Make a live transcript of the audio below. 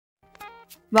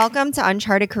Welcome to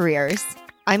Uncharted Careers.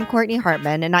 I'm Courtney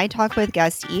Hartman, and I talk with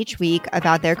guests each week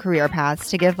about their career paths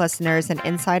to give listeners an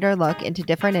insider look into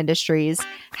different industries,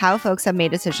 how folks have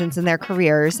made decisions in their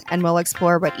careers, and we'll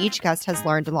explore what each guest has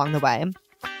learned along the way.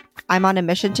 I'm on a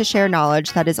mission to share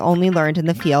knowledge that is only learned in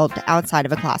the field outside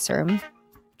of a classroom.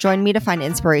 Join me to find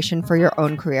inspiration for your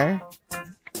own career.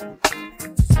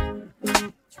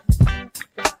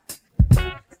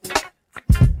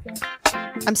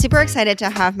 I'm super excited to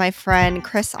have my friend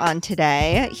Chris on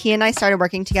today. He and I started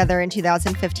working together in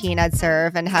 2015 at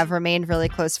Serve and have remained really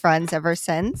close friends ever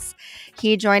since.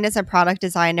 He joined as a product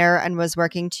designer and was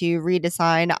working to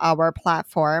redesign our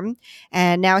platform.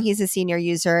 And now he's a senior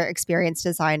user experience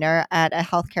designer at a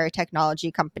healthcare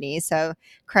technology company. So,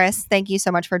 Chris, thank you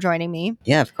so much for joining me.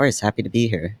 Yeah, of course. Happy to be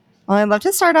here. Well, I'd love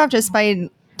to start off just by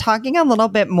talking a little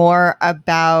bit more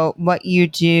about what you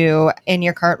do in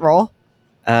your current role.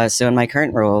 So in my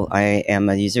current role, I am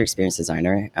a user experience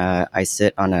designer. I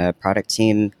sit on a product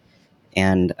team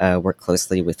and work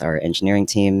closely with our engineering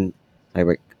team. I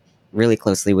work really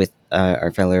closely with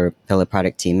our fellow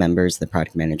product team members, the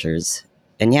product managers.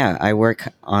 And yeah, I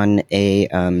work on a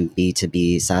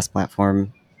B2B SaaS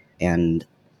platform. And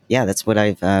yeah, that's what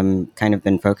I've kind of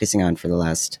been focusing on for the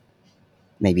last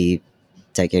maybe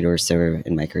decade or so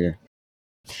in my career.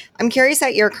 I'm curious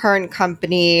at your current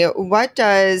company, what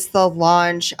does the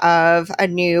launch of a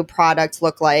new product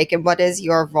look like and what is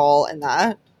your role in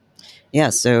that? Yeah,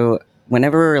 so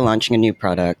whenever we're launching a new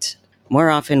product,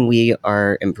 more often we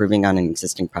are improving on an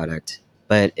existing product,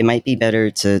 but it might be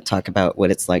better to talk about what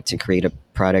it's like to create a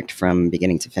product from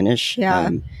beginning to finish.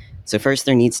 Yeah. So first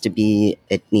it needs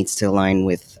to align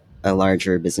with a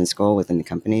larger business goal within the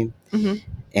company. Mm-hmm.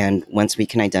 And once we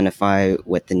can identify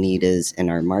what the need is in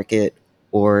our market,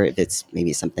 or if it's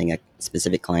maybe something a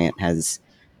specific client has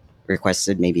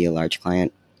requested, maybe a large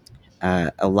client,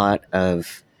 a lot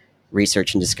of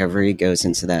research and discovery goes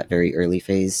into that very early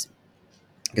phase,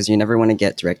 because you never want to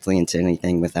get directly into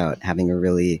anything without having a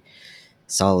really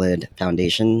solid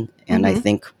foundation. And I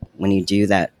think when you do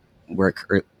that work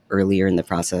earlier in the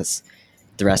process,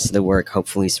 the rest of the work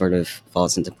hopefully sort of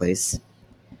falls into place.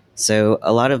 So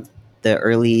a lot of the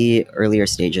earlier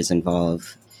stages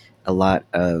involve a lot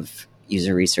of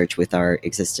user research with our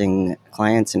existing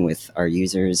clients and with our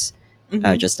users,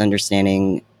 just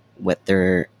understanding what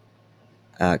their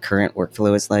current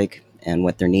workflow is like and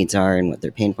what their needs are and what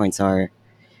their pain points are,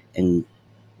 and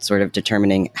sort of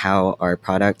determining how our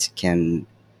product can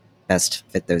best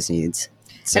fit those needs.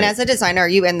 So, And as a designer, are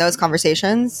you in those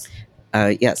conversations?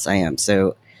 Yes, I am.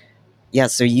 So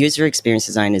user experience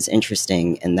design is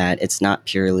interesting in that it's not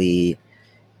purely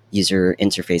user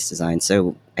interface design.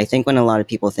 So I think when a lot of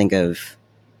people think of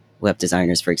web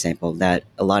designers, for example, that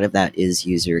a lot of that is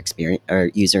user experience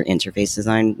or user interface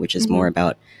design, which is more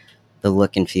about the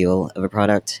look and feel of a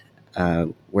product,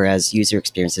 whereas user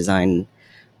experience design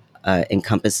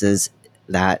encompasses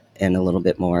that and a little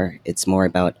bit more. It's more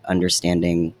about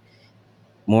understanding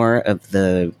more of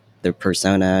the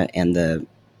persona and the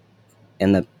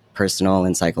personal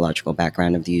and psychological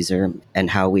background of the user and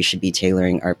how we should be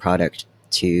tailoring our product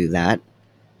to that.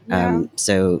 Yeah.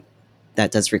 So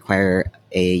that does require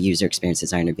a user experience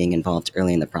designer being involved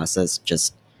early in the process,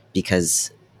 just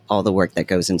because all the work that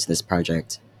goes into this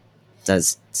project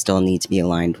does still need to be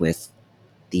aligned with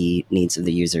the needs of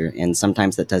the user. And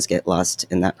sometimes that does get lost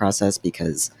in that process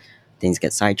because things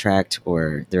get sidetracked,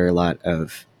 or there are a lot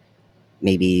of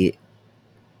maybe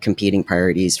competing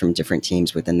priorities from different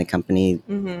teams within the company,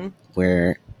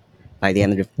 where by the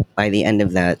end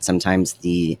of that, sometimes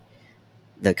the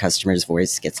customer's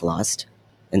voice gets lost.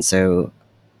 And so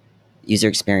user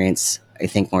experience, I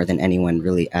think more than anyone,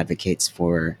 really advocates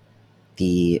for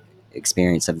the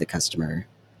experience of the customer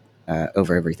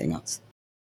over everything else.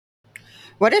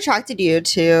 What attracted you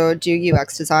to do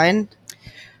UX design?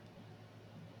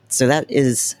 So that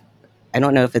is, I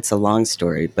don't know if it's a long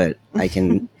story, but I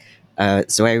can.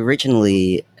 So I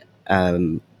originally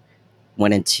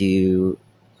wanted to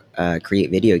create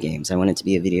video games. I wanted to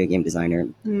be a video game designer.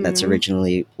 That's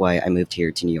originally why I moved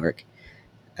here to New York.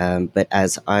 But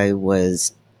as I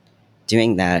was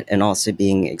doing that and also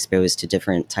being exposed to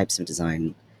different types of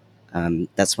design,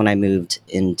 that's when I moved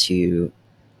into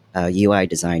UI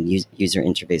design, user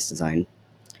interface design.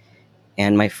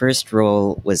 And my first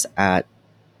role was at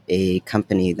a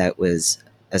company that was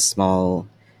a small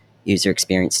user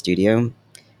experience studio,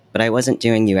 but I wasn't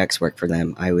doing UX work for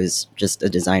them. I was just a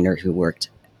designer who worked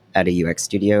at a UX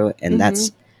studio, and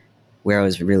that's where I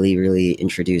was really, really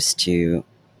introduced to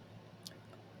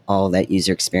all that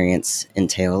user experience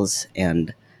entails.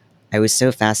 And I was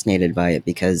so fascinated by it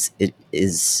because it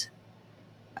is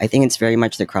I think it's very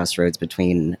much the crossroads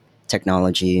between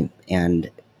technology and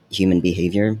human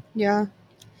behavior. Yeah.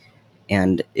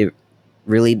 And it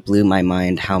really blew my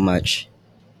mind how much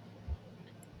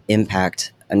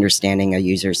impact understanding a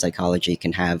user's psychology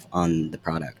can have on the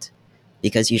product.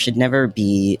 Because you should never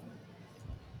be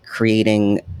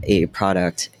creating a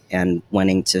product and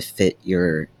wanting to fit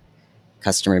your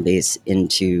customer base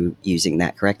into using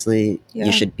that correctly. Yeah.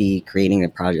 You should be creating a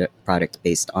product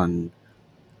based on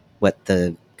what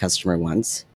the customer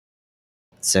wants.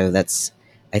 So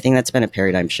I think that's been a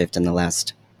paradigm shift in the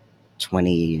last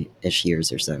 20-ish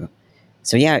years or so.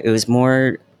 So yeah, it was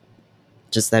more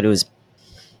just that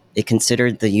it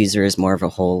considered the user as more of a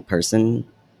whole person,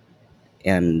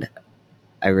 and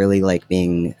I really like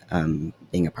being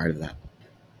a part of that.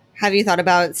 Have you thought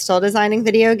about still designing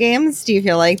video games? Do you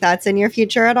feel like that's in your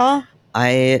future at all?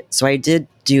 I did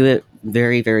do it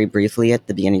very, very briefly at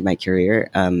the beginning of my career.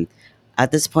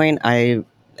 At this point, I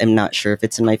am not sure if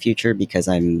it's in my future because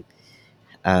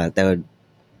that would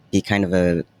be kind of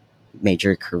a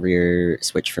major career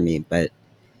switch for me. But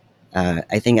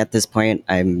I think at this point,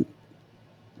 I'm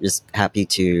just happy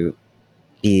to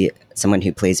be someone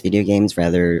who plays video games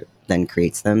rather than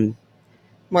creates them.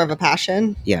 More of a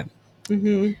passion? Yeah.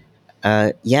 Mm-hmm.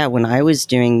 Yeah, when I was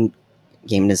doing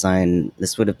game design,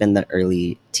 this would have been the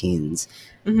early teens.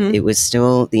 Mm-hmm. It was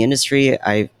still, the industry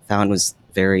I found was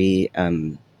very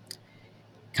kind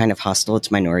of hostile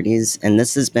to minorities, and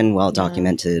this has been well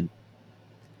documented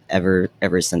ever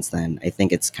since then. I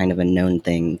think it's kind of a known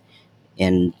thing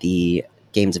in the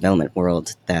game development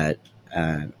world that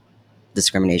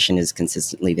discrimination has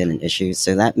consistently been an issue.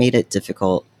 So that made it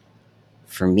difficult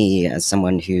for me as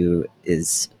someone who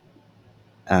is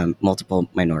multiple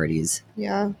minorities,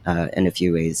 Yeah. in a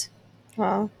few ways.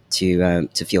 Wow. To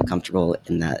feel comfortable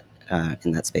in that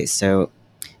space. So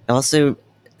it also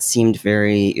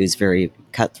it was very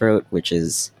cutthroat, which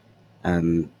is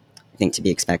I think to be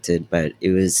expected. But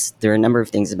there are a number of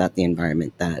things about the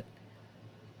environment that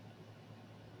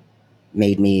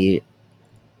made me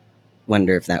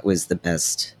wonder if that was the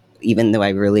best. Even though I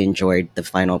really enjoyed the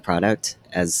final product,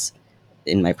 as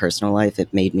in my personal life,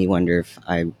 it made me wonder if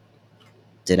I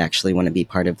did actually want to be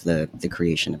part of the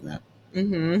creation of that.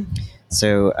 Mm-hmm.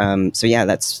 So yeah,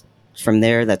 that's from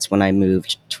there. That's when I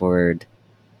moved toward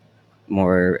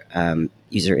more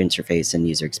user interface and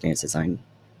user experience design.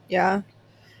 Yeah.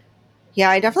 Yeah,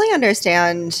 I definitely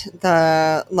understand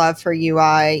the love for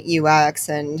UI, UX,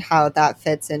 and how that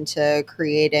fits into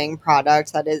creating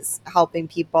product that is helping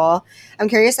people. I'm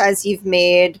curious, as you've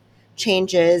made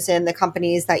changes in the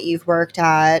companies that you've worked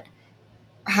at,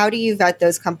 how do you vet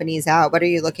those companies out? What are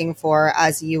you looking for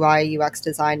as a UI, UX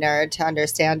designer to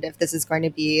understand if this is going to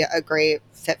be a great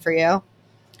fit for you?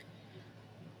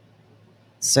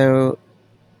 So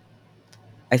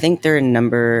I think there are a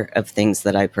number of things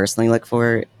that I personally look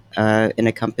for in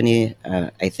a company.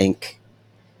 I think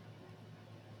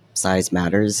size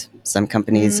matters. Some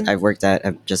companies I've worked at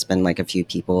have just been like a few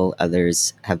people.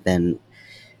 Others have been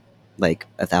like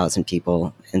 1,000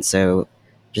 people. And so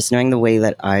just knowing the way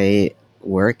that I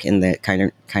work and the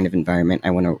kind of environment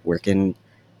I want to work in,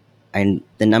 and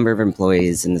the number of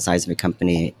employees and the size of a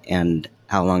company and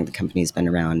how long the company's been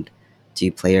around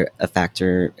do play a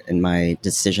factor in my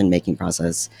decision making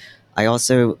process. I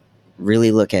also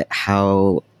really look at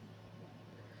how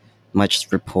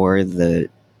much rapport the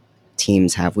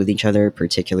teams have with each other,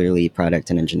 particularly product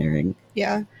and engineering.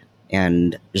 Yeah.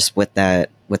 And just what that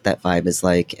vibe is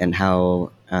like, and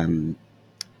how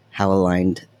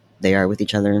aligned they are with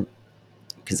each other.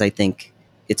 Because I think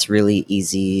it's really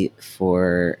easy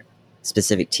for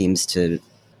specific teams to,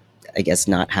 I guess,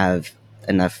 not have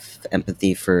enough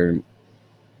empathy for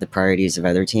the priorities of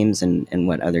other teams and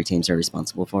what other teams are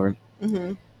responsible for.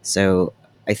 Mm-hmm. So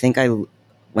I think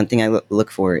one thing I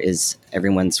look for is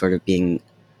everyone sort of being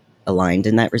aligned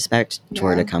in that respect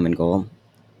toward a common goal.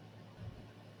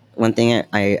 One thing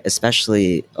I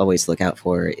especially always look out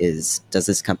for is, does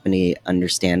this company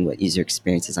understand what user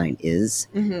experience design is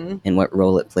and what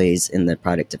role it plays in the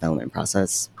product development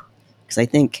process? Because I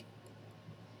think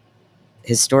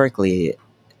historically,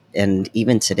 and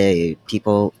even today,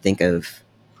 people think of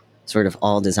sort of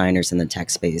all designers in the tech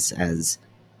space as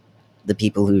the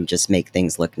people who just make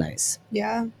things look nice.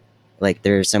 Yeah. Like,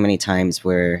 there are so many times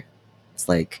where it's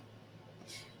like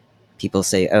people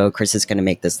say, oh, Chris is going to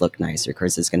make this look nice, or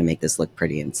Chris is going to make this look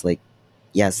pretty. And it's like,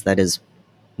 yes, that is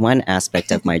one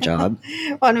aspect of my job.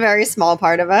 One very small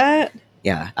part of it.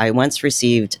 Yeah. I once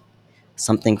received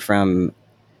something from,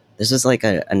 this was like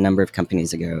a number of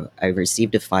companies ago. I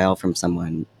received a file from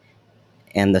someone,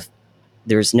 and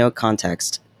there's no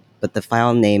context, but the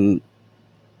file name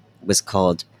was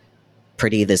called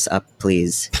pretty this up,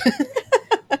 please.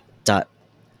 dot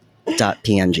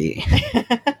png.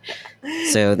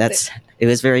 So it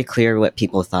was very clear what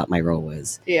people thought my role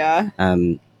was. Yeah.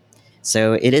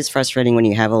 So it is frustrating when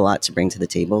you have a lot to bring to the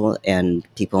table and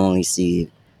people only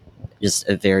see just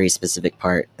a very specific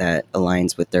part that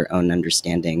aligns with their own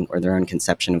understanding or their own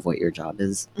conception of what your job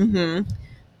is.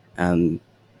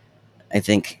 I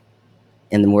think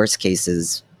in the worst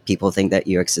cases, people think that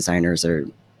UX designers are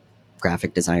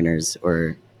graphic designers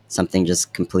or something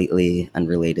just completely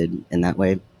unrelated in that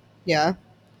way. Yeah.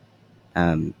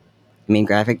 I mean,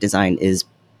 graphic design is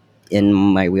in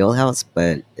my wheelhouse,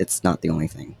 but it's not the only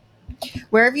thing.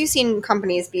 Where have you seen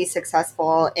companies be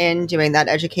successful in doing that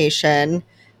education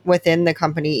within the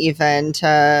company, even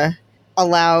to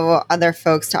allow other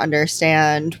folks to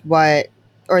understand what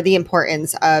or the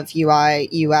importance of UI,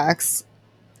 UX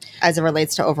as it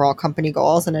relates to overall company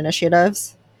goals and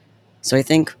initiatives? So I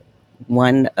think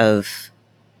one of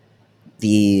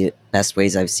the best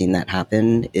ways I've seen that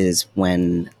happen is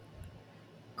when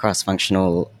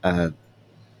cross-functional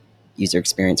user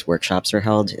experience workshops are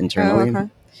held internally,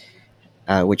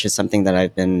 which is something that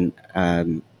I've been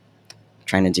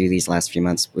trying to do these last few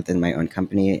months within my own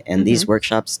company. And these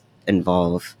workshops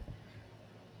involve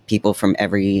people from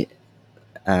every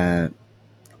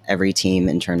team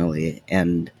internally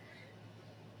and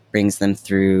brings them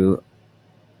through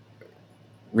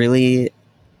really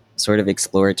sort of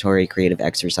exploratory creative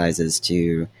exercises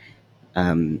to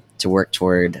work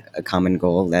toward a common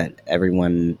goal that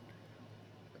everyone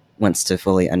wants to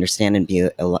fully understand and be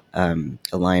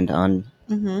aligned on.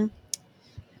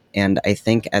 And I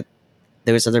think at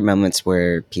those other moments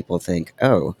where people think,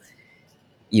 oh,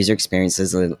 user experience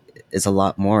is a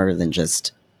lot more than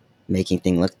just making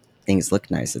things look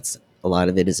nice. It's a lot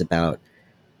of it is about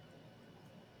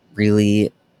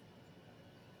really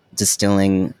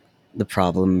distilling the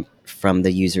problem from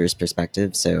the user's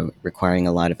perspective. So requiring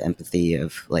a lot of empathy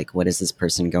of like, what is this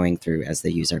person going through as they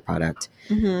use our product,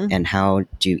 and how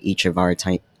do each of our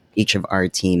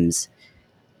teams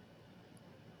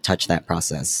touch that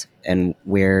process, and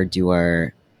where do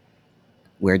our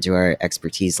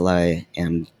expertise lie,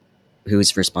 and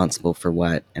who's responsible for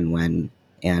what and when.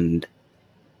 And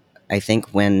I think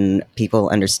when people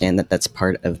understand that that's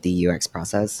part of the UX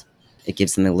process, it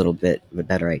gives them a little bit of a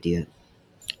better idea.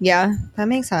 Yeah, that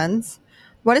makes sense.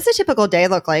 What does a typical day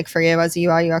look like for you as a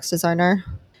UI UX designer?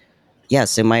 Yeah,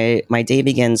 so my day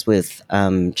begins with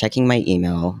checking my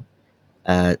email,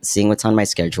 seeing what's on my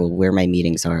schedule, where my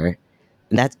meetings are.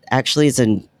 And that actually is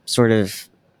a sort of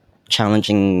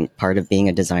challenging part of being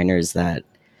a designer, is that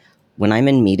when I'm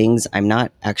in meetings, I'm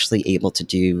not actually able to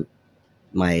do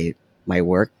my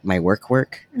work,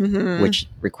 which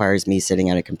requires me sitting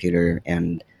at a computer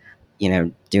and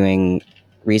doing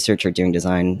research or doing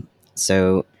design.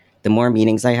 So the more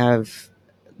meetings I have,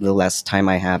 the less time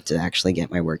I have to actually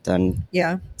get my work done.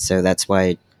 Yeah. So that's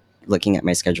why looking at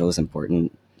my schedule is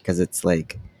important, because it's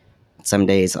like some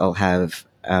days I'll have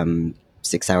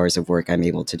 6 hours of work I'm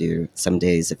able to do. Some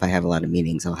days, if I have a lot of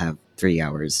meetings, I'll have 3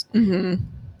 hours.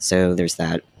 So there's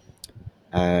that.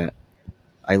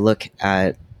 I look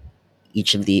at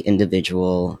each of the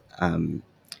individual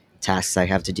tasks I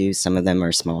have to do. Some of them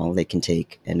are small. They can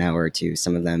take an hour or two.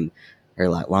 Some of them are a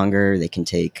lot longer. They can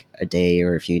take a day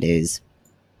or a few days.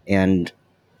 And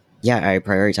yeah, I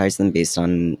prioritize them based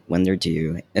on when they're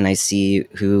due. And I see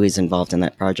who is involved in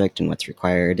that project and what's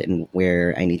required and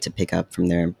where I need to pick up from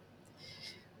there.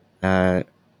 Yeah,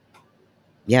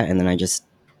 and then I just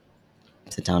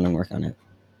sit down and work on it.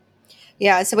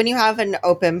 Yeah. So when you have an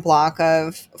open block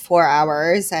of 4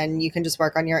 hours and you can just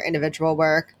work on your individual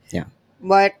work, Yeah.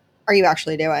 What are you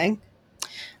actually doing?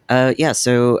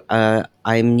 So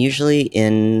I'm usually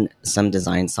in some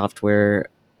design software,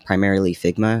 primarily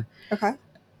Figma. Okay.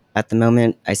 At the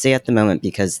moment, I say at the moment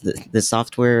because the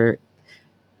software,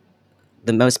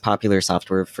 the most popular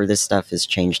software for this stuff has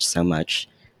changed so much,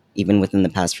 even within the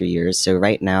past few years. So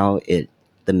right now,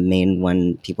 the main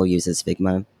one people use is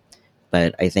Figma,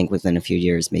 but I think within a few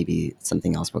years, maybe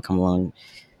something else will come along.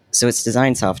 So it's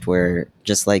design software,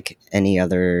 just like any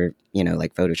other,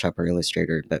 like Photoshop or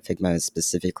Illustrator, but Figma is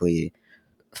specifically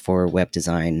for web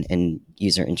design and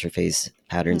user interface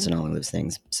patterns and all of those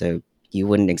things. So you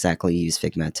wouldn't exactly use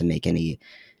Figma to make any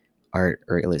art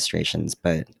or illustrations,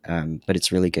 but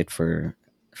it's really good for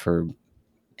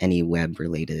any web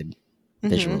related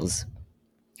visuals.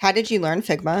 How did you learn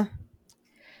Figma?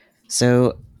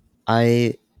 So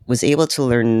I was able to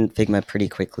learn Figma pretty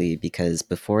quickly because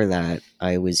before that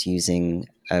I was using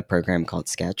a program called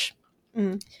Sketch,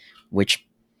 which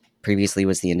previously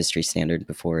was the industry standard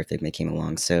before Figma came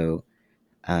along. So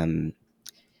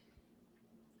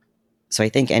So I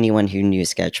think anyone who knew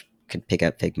Sketch could pick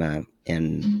up Figma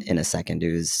in a second.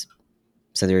 It was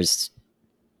so there's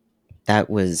that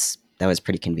was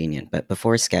pretty convenient. But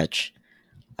before Sketch,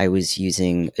 I was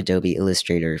using Adobe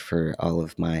Illustrator for all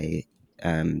of my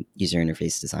user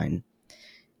interface design,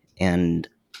 and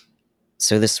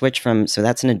so the switch from so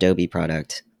that's an Adobe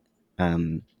product.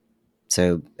 Um,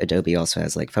 so Adobe also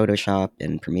has like Photoshop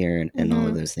and Premiere and all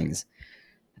of those things.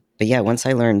 But yeah, once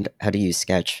I learned how to use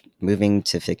Sketch, moving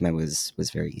to Figma was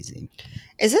very easy.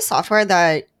 Is this software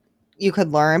that you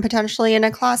could learn potentially in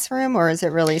a classroom, or is it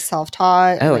really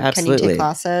self-taught? Oh, Like, can you take absolutely.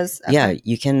 classes? Okay. Yeah,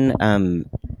 you can. I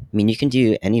mean, you can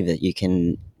do any of it. You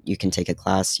can take a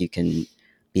class. You can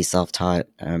be self-taught.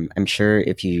 I'm sure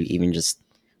if you even just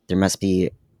there must be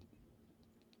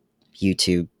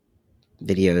YouTube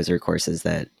videos or courses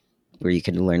that where you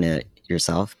can learn it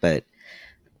yourself. But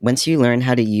once you learn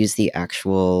how to use the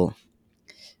actual,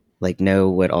 like, know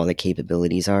what all the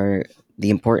capabilities are, the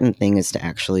important thing is to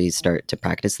actually start to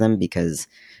practice them, because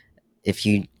if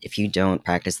you don't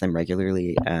practice them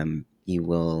regularly, you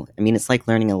will. I mean, it's like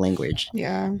learning a language.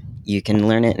 Yeah. You can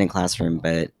learn it in a classroom,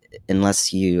 but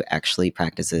unless you actually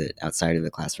practice it outside of the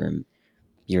classroom,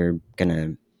 you're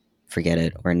gonna forget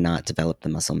it or not develop the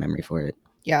muscle memory for it.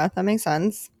 Yeah, that makes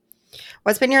sense.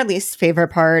 What's been your least favorite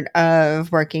part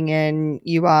of working in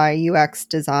UI, UX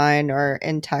design, or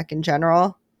in tech in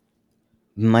general?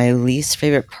 My least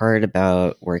favorite part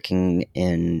about working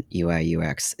in UI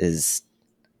UX is,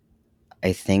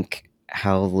 I think,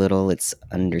 how little it's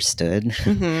understood.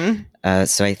 Mm-hmm.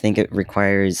 So I think it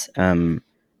requires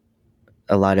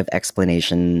a lot of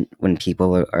explanation when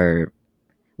people are,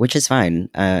 which is fine.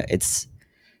 I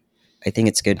think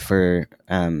it's good for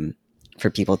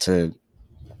people to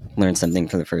learn something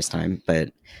for the first time,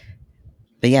 but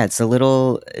yeah, it's a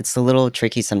little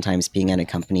tricky sometimes being at a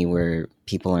company where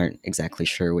people aren't exactly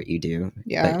sure what you do, but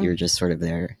Yeah. you're just sort of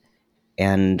there.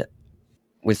 And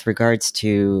with regards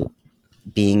to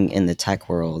being in the tech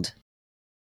world,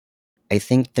 I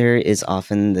think there is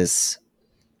often this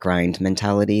grind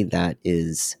mentality that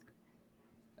is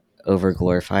over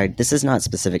glorified. This is not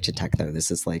specific to tech though.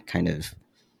 This is like kind of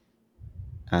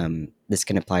this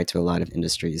can apply to a lot of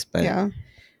industries, Yeah.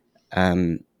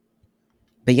 um,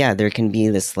 but yeah, there can be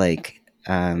this like,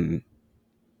 and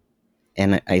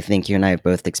I think you and I have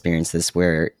both experienced this,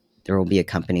 where there will be a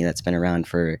company that's been around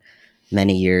for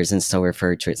many years and still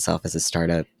refer to itself as a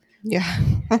startup, Yeah.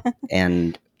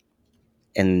 and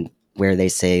and where they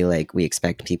say like we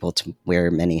expect people to wear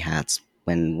many hats,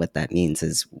 when what that means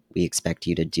is we expect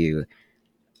you to do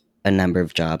a number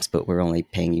of jobs, but we're only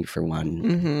paying you for one.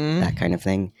 Mm-hmm. That kind of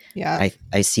thing. Yeah.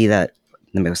 I see that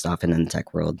the most often in the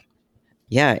tech world.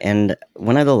 Yeah, and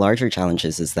one of the larger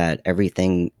challenges is that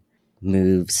everything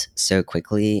moves so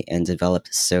quickly and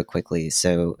develops so quickly.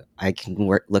 So I can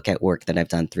look at work that I've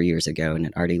done 3 years ago, and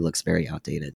it already looks very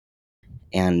outdated.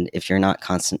 And if you're not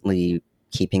constantly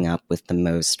keeping up with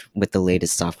the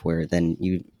latest software, then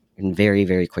you can very,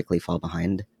 very quickly fall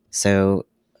behind. So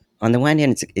on the one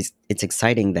hand, it's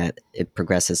exciting that it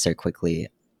progresses so quickly.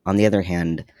 On the other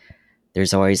hand,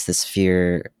 there's always this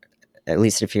fear, at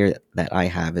least a fear that I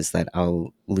have, is that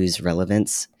I'll lose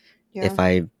relevance Yeah. if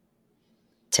I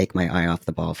take my eye off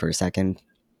the ball for a second.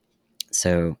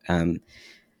 So,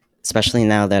 especially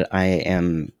now that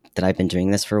I've been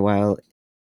doing this for a while,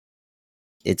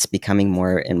 it's becoming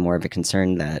more and more of a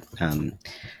concern that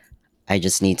I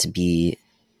just need to be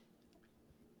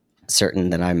certain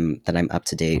that I'm up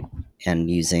to date and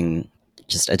using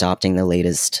just adopting the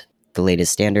latest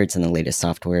standards and the latest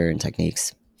software and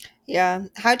techniques. Yeah.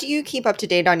 How do you keep up to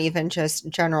date on even just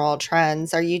general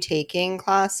trends? Are you taking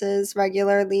classes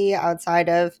regularly outside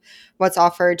of what's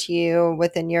offered to you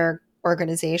within your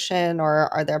organization,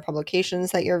 or are there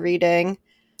publications that you're reading?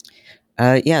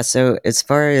 Yeah, so as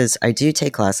far as I do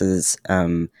take classes,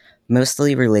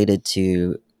 mostly related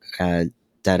to uh,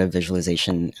 data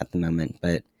visualization at the moment,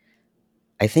 but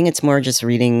I think it's more just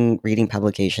reading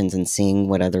publications and seeing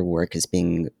what other work is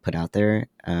being put out there.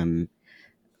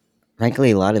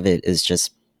 Frankly, a lot of it is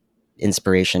just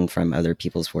inspiration from other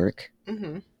people's work.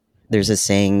 Mm-hmm. There's a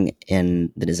saying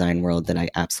in the design world that I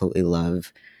absolutely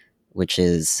love, which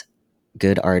is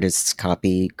good artists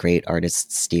copy, great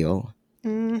artists steal.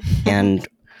 Mm-hmm. And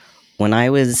when I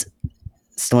was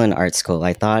still in art school,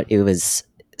 I thought it was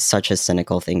such a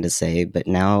cynical thing to say, but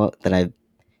now that I've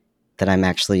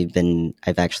actually been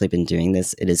doing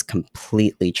this, it is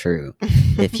completely true.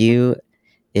 If you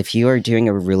if you are doing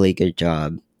a really good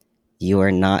job, you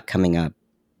are not coming up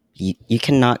you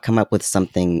cannot come up with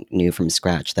something new from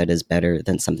scratch that is better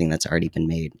than something that's already been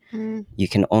made. You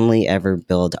can only ever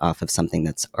build off of something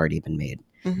that's already been made.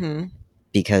 Mm-hmm.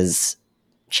 Because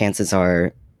chances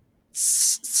are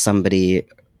somebody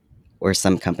or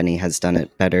some company has done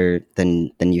it better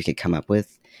than you could come up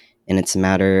with, and it's a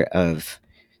matter of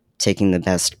taking the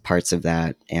best parts of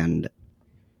that and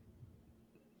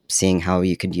seeing how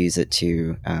you could use it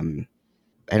to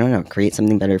I don't know, create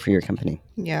something better for your company.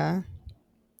 Yeah.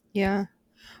 Yeah.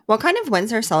 What kind of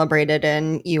wins are celebrated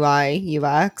in UI,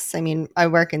 UX? I mean, I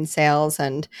work in sales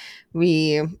and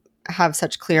we have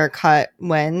such clear cut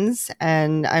wins.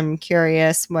 And I'm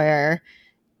curious where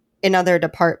in other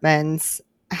departments,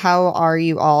 how are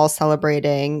you all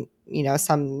celebrating,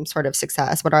 some sort of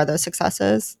success? What are those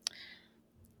successes?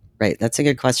 Right, that's a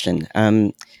good question.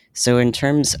 So in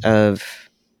terms of,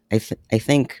 I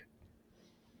think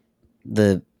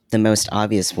the most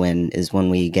obvious win is when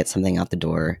we get something out the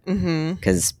door, Mm-hmm.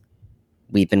 because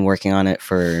we've been working on it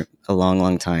for a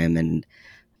long time, and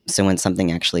so when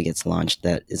something actually gets launched,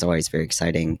 that is always very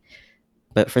exciting.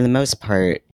 But for the most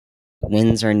part,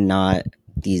 wins are not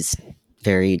these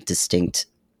very distinct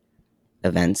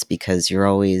events, because you're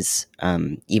always,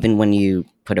 even when you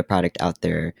put a product out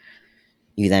there,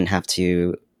 you then have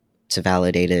to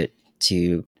validate it,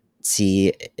 to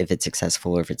see if it's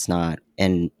successful or if it's not.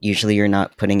 And usually you're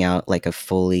not putting out like a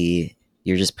fully,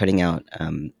 you're just putting out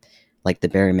like the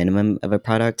bare minimum of a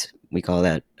product. We call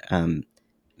that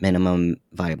minimum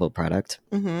viable product.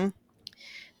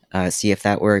 Mm-hmm. See if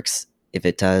that works. If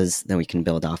it does, then we can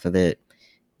build off of it.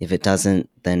 If it doesn't,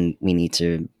 then we need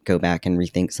to go back and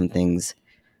rethink some things.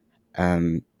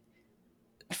 Um,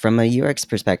 from a UX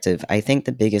perspective, I think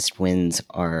the biggest wins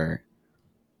are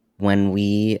when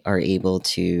we are able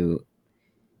to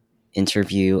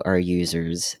interview our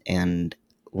users and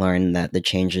learn that the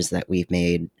changes that we've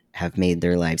made have made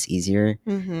their lives easier,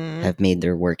 Mm-hmm. have made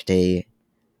their workday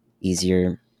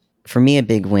easier. For me, a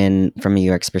big win from a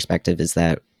UX perspective is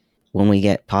that when we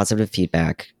get positive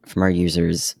feedback from our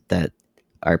users that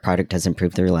our product has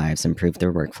improved their lives, improved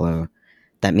their workflow,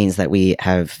 that means that we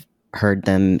have heard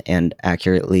them and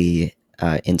accurately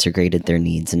integrated their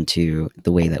needs into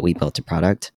the way that we built a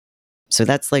product. So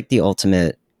that's like the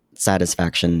ultimate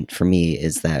satisfaction for me,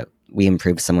 is that we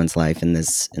improve someone's life in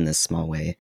this small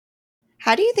way.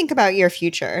 How do you think about your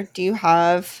future? Do you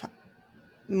have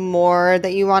more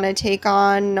that you want to take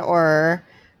on, or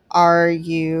are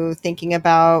you thinking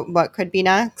about what could be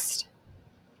next?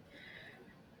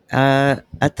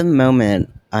 At the moment,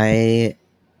 I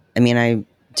mean, I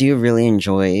do really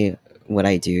enjoy what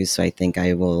I do, so I think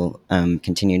I will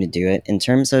continue to do it. In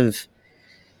terms of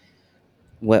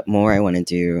what more I want to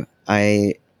do,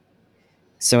 I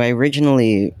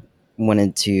originally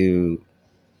wanted to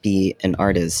be an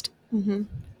artist, Mm-hmm.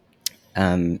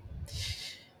 um,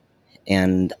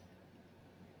 and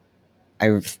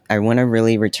I want to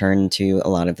really return to a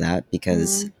lot of that,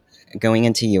 because Mm, going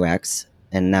into UX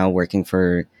and now working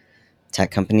for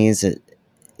tech companies, it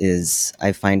is,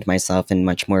 I find myself in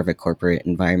much more of a corporate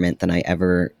environment than I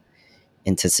ever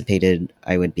anticipated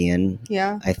I would be in.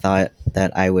 yeah. I thought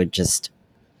that I would just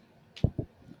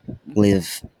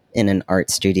live in an art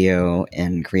studio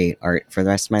and create art for the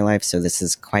rest of my life. So this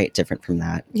is quite different from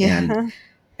that. And Yeah.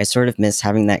 I sort of miss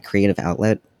having that creative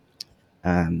outlet.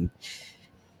 Um,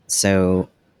 so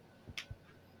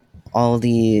all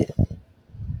the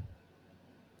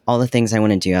all the things I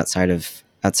want to do outside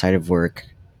of work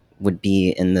would be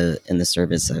in the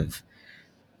service of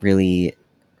really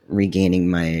regaining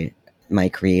my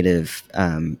creative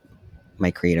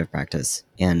practice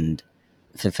and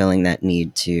fulfilling that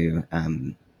need to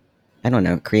I don't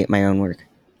know, create my own work.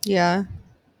 Yeah.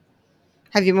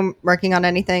 Have you been working on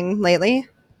anything lately?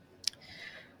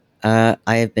 I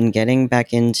have been getting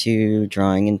back into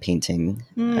drawing and painting.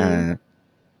 Hmm.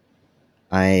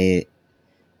 I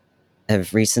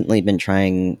have recently been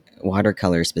trying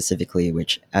watercolor specifically,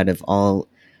 which out of all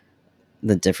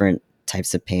the different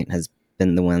types of paint has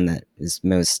been the one that is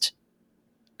most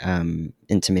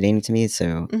intimidating to me.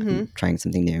 So Mm-hmm. I'm trying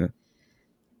something new.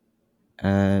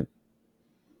 Uh,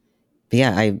 but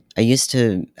yeah, I used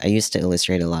to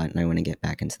illustrate a lot, and I want to get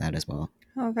back into that as well.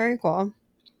 Oh, very cool.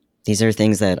 These are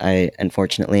things that I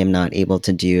unfortunately am not able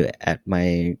to do at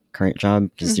my current job,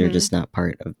 because they're Mm-hmm. just not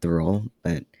part of the role.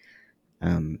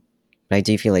 Um, but I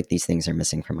do feel like these things are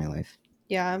missing from my life.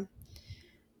 Yeah.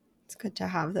 It's good to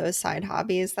have those side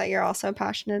hobbies that you're also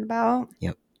passionate about.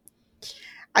 Yep.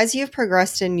 As you've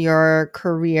progressed in your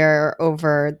career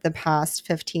over the past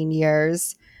 15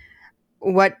 years,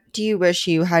 what do you wish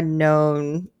you had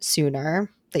known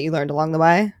sooner that you learned along the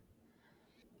way?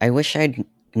 I wish I'd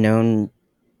known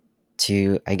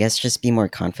to, I guess, just be more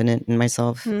confident in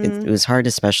myself. It Hmm. was hard,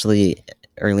 especially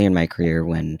early in my career,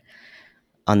 when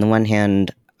on the one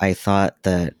hand, I thought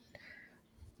that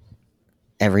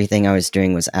everything I was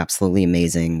doing was absolutely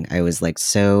amazing. I was like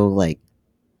so like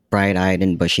bright-eyed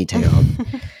and bushy-tailed.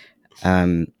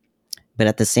 But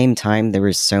at the same time, there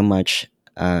was so much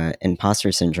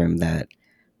imposter syndrome that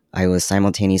I was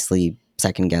simultaneously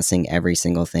second-guessing every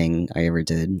single thing I ever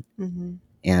did. Mm-hmm.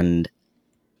 And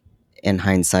in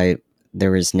hindsight,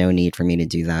 there was no need for me to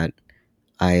do that.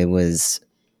 I was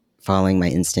following my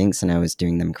instincts and I was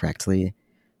doing them correctly.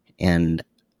 And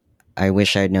I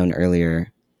wish I'd known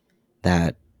earlier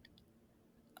that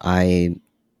I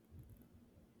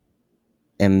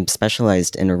am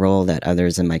specialized in a role that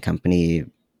others in my company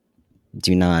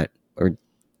do not, or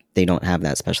they don't have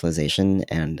that specialization.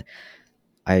 And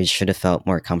I should have felt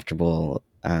more comfortable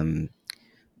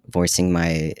voicing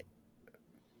my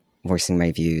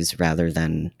views rather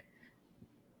than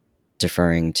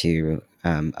deferring to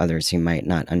others who might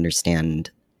not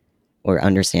understand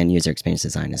user experience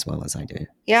design as well as I do.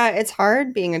 Yeah, it's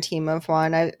hard being a team of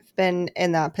one. I've been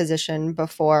in that position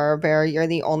before where you're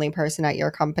the only person at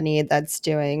your company that's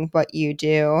doing what you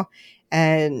do,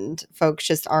 and folks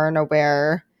just aren't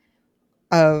aware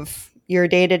of your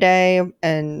day to day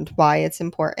and why it's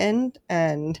important.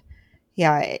 And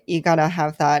yeah, you got to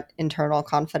have that internal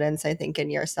confidence, I think, in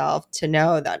yourself to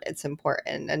know that it's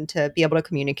important and to be able to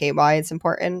communicate why it's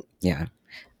important. Yeah.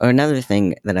 Or another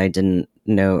thing that I didn't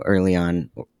know early on,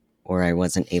 or I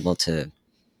wasn't able to.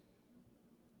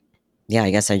 Yeah,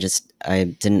 I guess I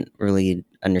didn't really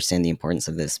understand the importance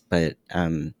of this, but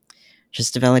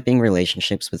just developing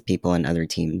relationships with people on other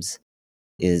teams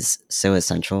is so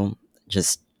essential.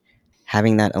 Just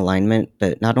having that alignment,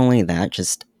 but not only that,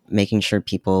 just making sure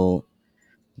people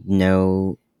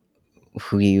know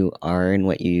who you are and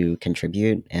what you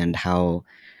contribute and how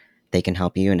they can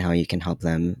help you and how you can help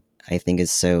them, I think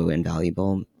is so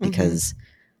invaluable because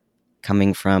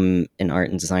coming from an art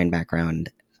and design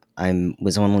background, I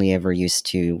was only ever used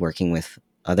to working with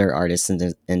other artists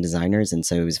and designers. And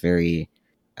so it was very,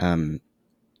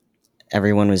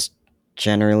 everyone was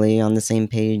generally on the same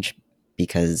page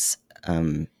because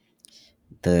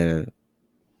the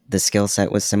skill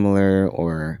set was similar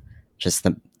or just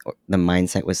the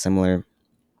mindset was similar.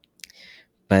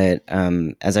 But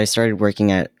as I started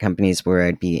working at companies where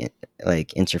I'd be like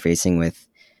interfacing with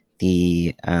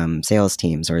the sales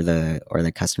teams or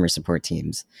the customer support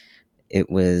teams, it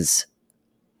was,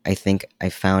 I think I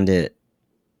found it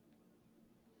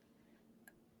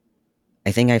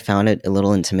a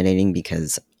little intimidating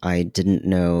because I didn't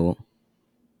know.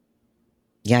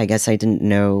 Yeah, I guess I didn't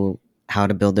know how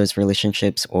to build those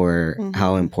relationships or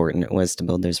how important it was to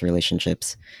build those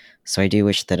relationships. So I do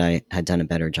wish that I had done a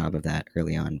better job of that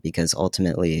early on because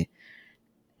ultimately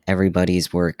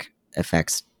everybody's work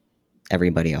affects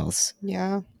everybody else.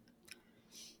 Yeah.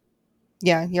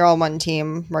 Yeah, you're all one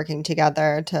team working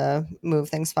together to move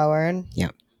things forward. Yeah.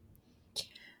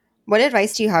 What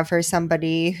advice do you have for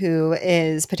somebody who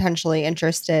is potentially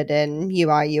interested in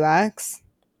UI UX?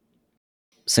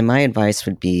 So my advice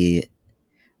would be,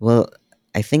 well,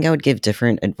 I think I would give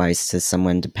different advice to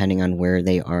someone depending on where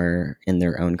they are in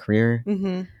their own career.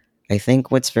 Mm-hmm. I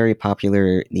think what's very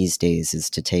popular these days is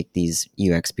to take these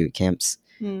UX boot camps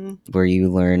where you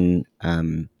learn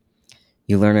a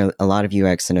lot of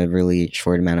UX in a really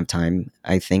short amount of time.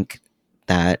 I think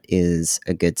that is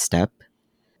a good step.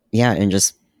 Yeah, and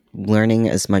just learning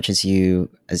as much as you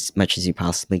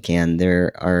possibly can.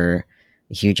 There are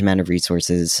a huge amount of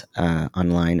resources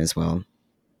online as well.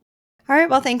 All right.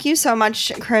 Well, thank you so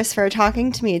much, Chris, for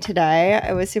talking to me today.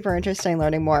 It was super interesting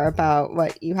learning more about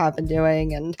what you have been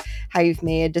doing and how you've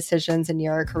made decisions in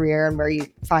your career and where you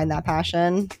find that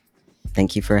passion.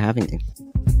 Thank you for having me.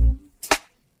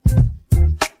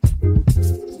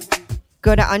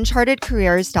 Go to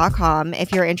unchartedcareers.com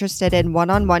if you're interested in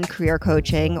one-on-one career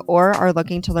coaching or are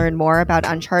looking to learn more about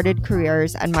Uncharted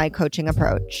Careers and my coaching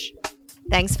approach.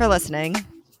 Thanks for listening.